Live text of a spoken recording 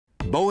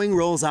Boeing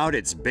rolls out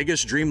its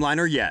biggest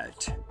Dreamliner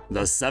yet,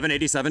 the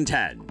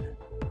 787-10.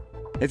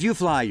 If you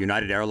fly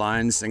United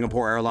Airlines,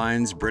 Singapore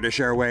Airlines,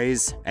 British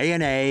Airways,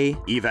 ANA,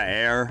 EVA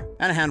Air,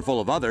 and a handful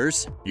of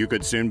others, you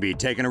could soon be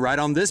taking a ride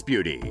on this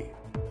beauty.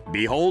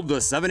 Behold the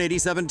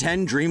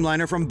 787-10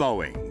 Dreamliner from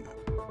Boeing.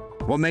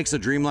 What makes a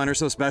Dreamliner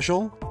so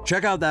special?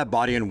 Check out that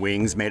body and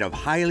wings made of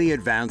highly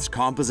advanced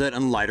composite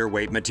and lighter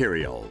weight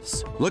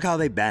materials. Look how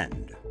they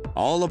bend.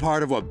 All a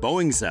part of what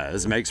Boeing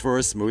says makes for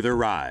a smoother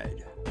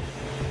ride.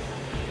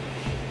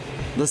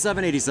 The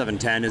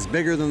 787-10 is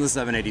bigger than the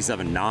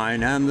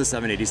 787-9 and the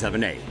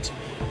 787-8.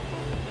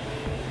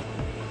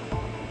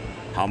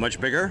 How much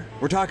bigger?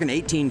 We're talking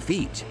 18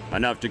 feet,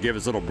 enough to give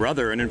his little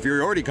brother an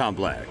inferiority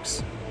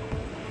complex.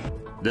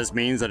 This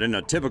means that in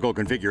a typical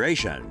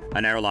configuration,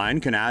 an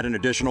airline can add an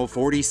additional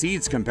 40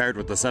 seats compared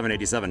with the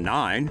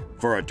 787-9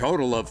 for a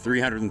total of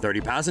 330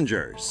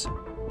 passengers.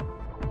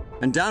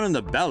 And down in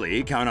the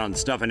belly, count on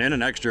stuffing in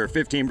an extra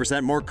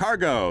 15% more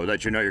cargo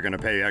that you know you're going to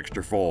pay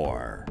extra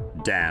for.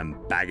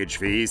 Damn baggage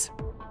fees.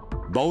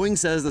 Boeing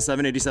says the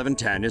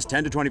 787-10 is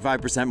 10 to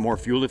 25% more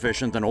fuel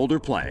efficient than older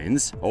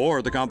planes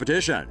or the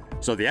competition,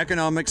 so the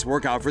economics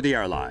work out for the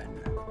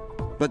airline.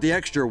 But the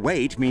extra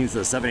weight means the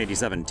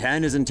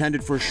 787-10 is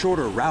intended for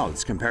shorter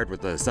routes compared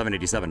with the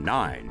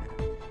 787-9.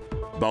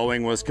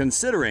 Boeing was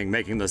considering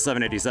making the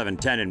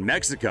 787-10 in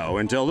Mexico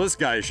until this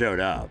guy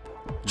showed up.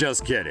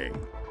 Just kidding.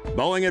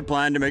 Boeing had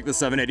planned to make the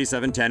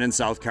 787-10 in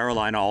South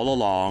Carolina all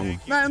along,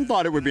 and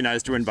thought it would be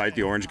nice to invite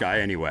the orange guy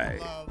anyway.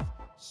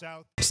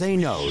 Say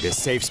no to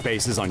safe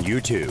spaces on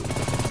YouTube.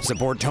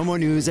 Support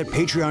TomoNews at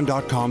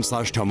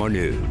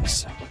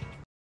patreon.com/TomoNews.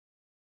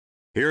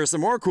 Here are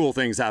some more cool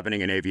things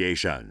happening in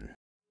aviation.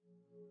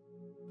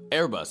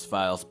 Airbus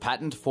files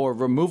patent for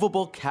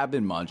removable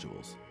cabin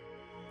modules.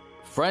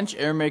 French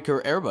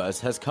airmaker Airbus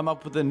has come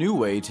up with a new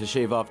way to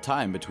shave off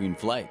time between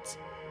flights.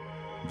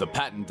 The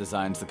patent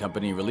designs the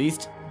company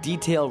released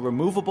detail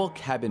removable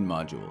cabin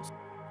modules,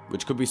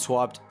 which could be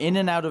swapped in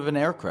and out of an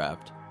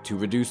aircraft to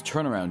reduce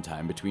turnaround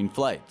time between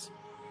flights.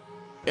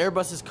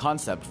 Airbus's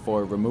concept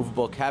for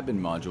removable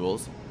cabin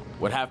modules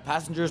would have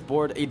passengers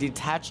board a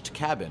detached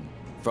cabin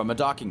from a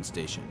docking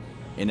station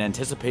in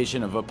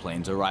anticipation of a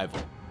plane's arrival.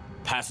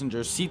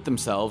 Passengers seat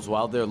themselves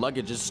while their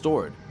luggage is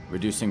stored,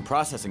 reducing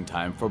processing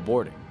time for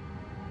boarding.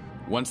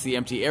 Once the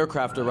empty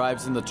aircraft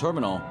arrives in the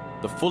terminal,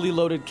 the fully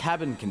loaded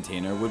cabin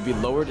container would be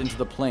lowered into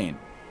the plane,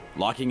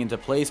 locking into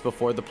place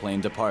before the plane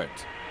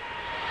departs.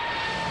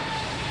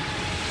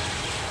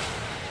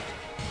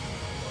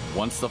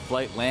 Once the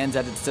flight lands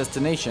at its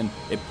destination,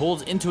 it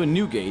pulls into a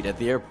new gate at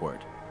the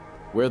airport,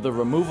 where the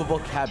removable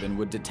cabin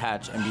would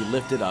detach and be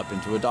lifted up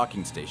into a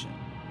docking station.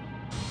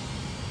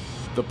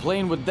 The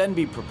plane would then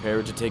be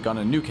prepared to take on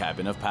a new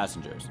cabin of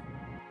passengers.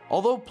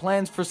 Although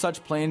plans for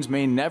such planes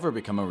may never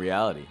become a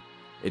reality,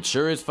 it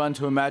sure is fun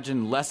to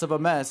imagine less of a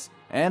mess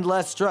and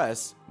less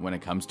stress when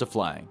it comes to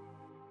flying.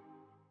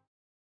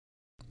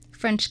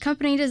 French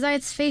company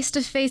designs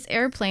face-to-face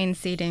airplane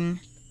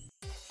seating.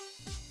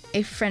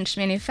 A French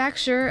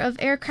manufacturer of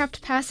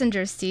aircraft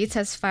passenger seats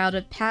has filed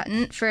a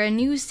patent for a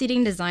new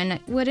seating design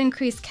that would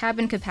increase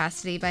cabin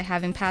capacity by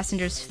having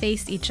passengers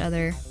face each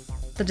other.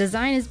 The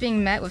design is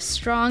being met with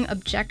strong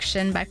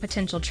objection by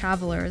potential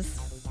travelers.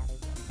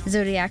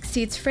 Zodiac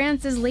Seats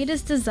France's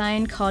latest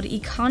design, called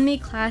Economy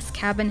Class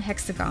Cabin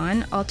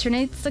Hexagon,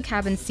 alternates the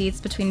cabin seats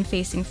between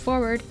facing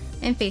forward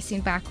and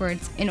facing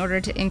backwards in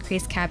order to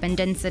increase cabin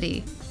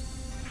density.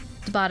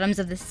 The bottoms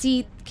of the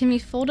seat can be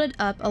folded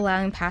up,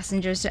 allowing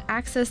passengers to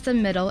access the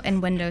middle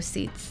and window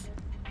seats.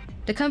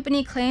 The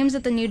company claims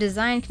that the new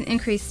design can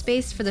increase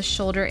space for the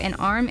shoulder and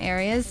arm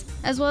areas,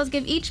 as well as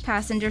give each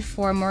passenger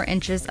 4 more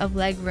inches of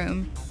leg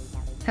room.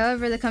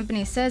 However, the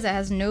company says it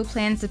has no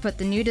plans to put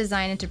the new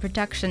design into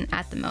production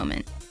at the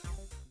moment.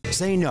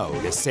 Say no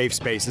to safe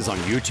spaces on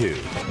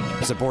YouTube.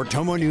 Support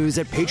TomoNews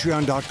at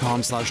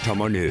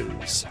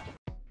patreon.com/TomoNews.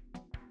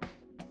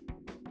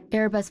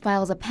 Airbus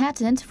files a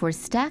patent for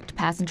stacked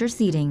passenger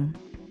seating.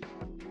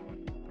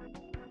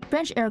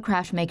 French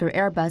aircraft maker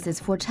Airbus is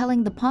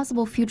foretelling the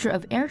possible future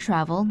of air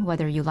travel,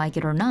 whether you like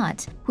it or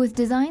not, with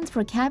designs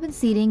for cabin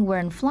seating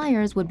wherein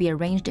flyers would be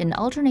arranged in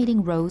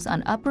alternating rows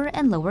on upper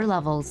and lower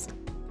levels.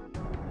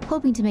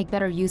 Hoping to make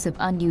better use of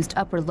unused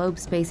upper lobe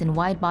space in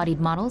wide-bodied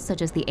models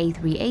such as the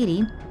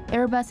A380,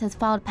 Airbus has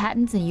filed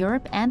patents in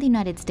Europe and the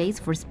United States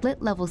for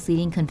split-level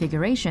seating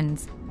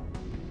configurations.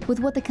 With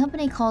what the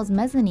company calls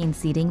mezzanine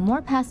seating,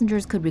 more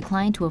passengers could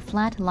recline to a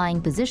flat lying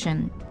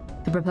position.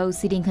 The proposed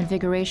seating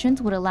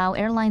configurations would allow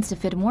airlines to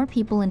fit more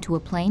people into a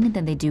plane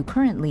than they do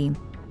currently.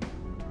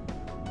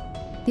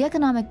 The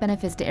economic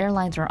benefits to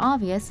airlines are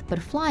obvious, but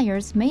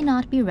flyers may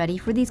not be ready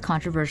for these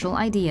controversial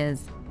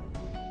ideas.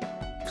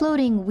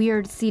 Floating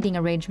weird seating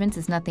arrangements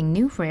is nothing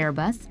new for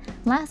Airbus.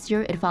 Last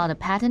year, it filed a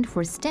patent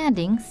for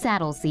standing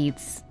saddle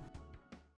seats.